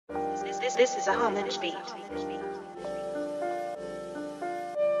This is a homage beat.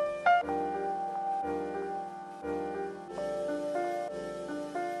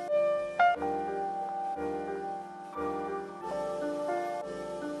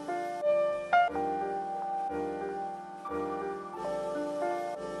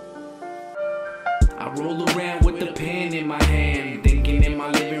 I roll around with the pen in my hand, thinking in my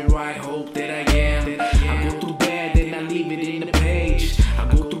living right, hope that I am. I go through bad, then I leave it in the page. I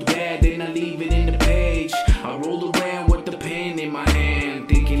go through bad, then I leave it in the page. I roll around with the pen in my hand,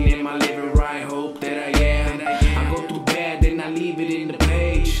 thinking in my living right, hope that I am. I go through bad, then I leave it in the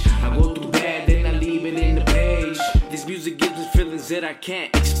page. I go through bad, then I leave it in the page. This music gives me feelings that I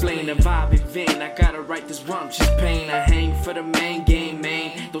can't explain. A vibe in vain, I gotta write this rhyme, just pain. I hang for the main game,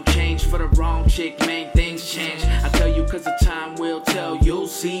 man. Don't change for the wrong chick, man. Things change. I tell you cause the time will tell, you'll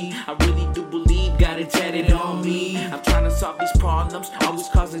see. I really do believe, got it tatted on me. I'm trying to solve these problems, always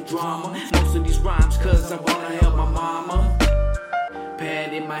causing drama. Most of these rhymes cause I wanna help my mama.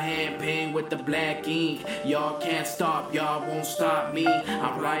 Pad in my hand, pen with the black ink. Y'all can't stop, y'all won't stop me.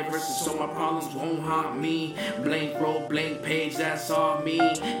 I write verses so my problems won't haunt me. Blank roll, blank page, that's all me.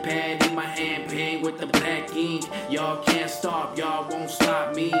 Pad in my hand, pen with the black ink. Y'all can't stop, y'all won't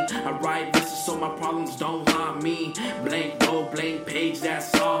stop me. I write verses so my problems don't haunt me. Blank roll, blank page,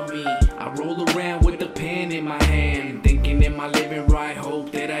 that's all me. I roll around with the pen in my hand, thinking in my living right,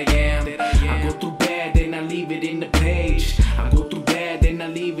 hope that I am. I go through bad, then I leave it in the page. I go through bad, then I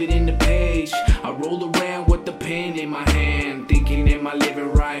leave it in the page. I roll around with the pen in my hand, thinking in my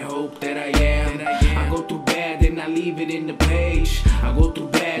living right, hope that I am. I go through bad, then I leave it in the page. I go through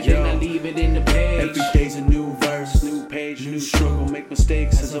bad, then I leave it in the page. Every day's a new verse, new page, new struggle. Make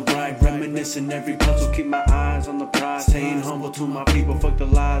mistakes as I write, reminiscing every puzzle. Keep my eyes on the prize, staying humble to my people. Fuck the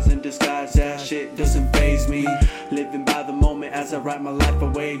lies in disguise, that shit doesn't faze me. Living by the moment as I write my life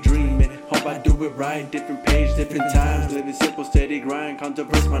away, dreaming. Hope I do it right, different page, different times. Living simple, steady grind,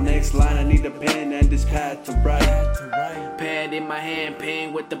 controverse my next line. I need a pen and this pad to write. Pad in my hand,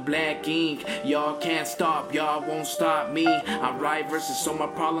 pen with the black ink. Y'all can't stop, y'all won't stop me. I write verses so my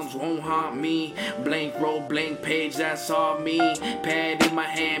problems won't haunt me. Blank roll, blank page, that's all me. Pad in my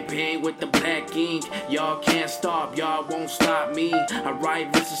hand, pen with the black ink. Y'all can't stop, y'all won't stop me. I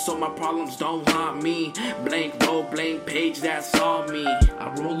write verses so my problems don't haunt me. Blank roll, blank page, that's all me.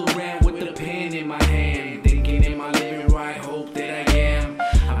 I roll around with the pen in my hand, thinking in my living right, hope that I am.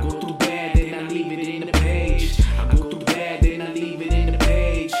 I go through bad, then I leave it in the page. I go through bad, then I leave it in the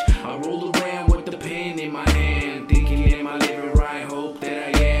page. I roll around with the pen in my hand, thinking in my living right, hope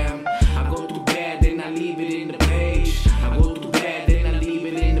that I am. I go through bad, then I leave it in the page. I go through bad, then I leave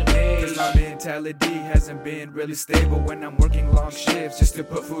it in the page. Cause my mentality hasn't been really stable when I'm working long shifts just to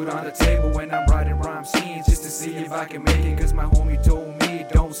put food on the table. When I'm writing rhyme scenes just to see if I can make it. Cause my homie told me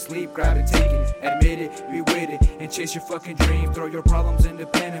don't sleep, grab it, take it. Admit it, be with it, and chase your fucking dream. Throw your problems in the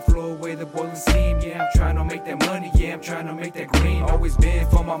pen and flow away the boiling steam. Yeah, I'm trying to make that money, yeah, I'm trying to make that green. Always been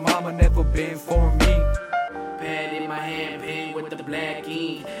for my mama, never been for me. Pad in my hand, pen with the black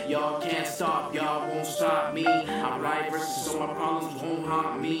ink. Y'all can't stop, y'all won't stop me. I write verses so my problems won't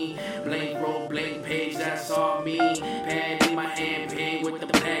haunt me. Blank roll, blank page, that's all me. Pad in my hand, pen with the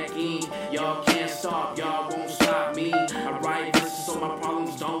black ink. Y'all can't stop, y'all won't stop me. I write verses so my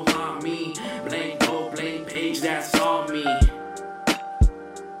problems don't haunt me. Blank roll, blank page, that's all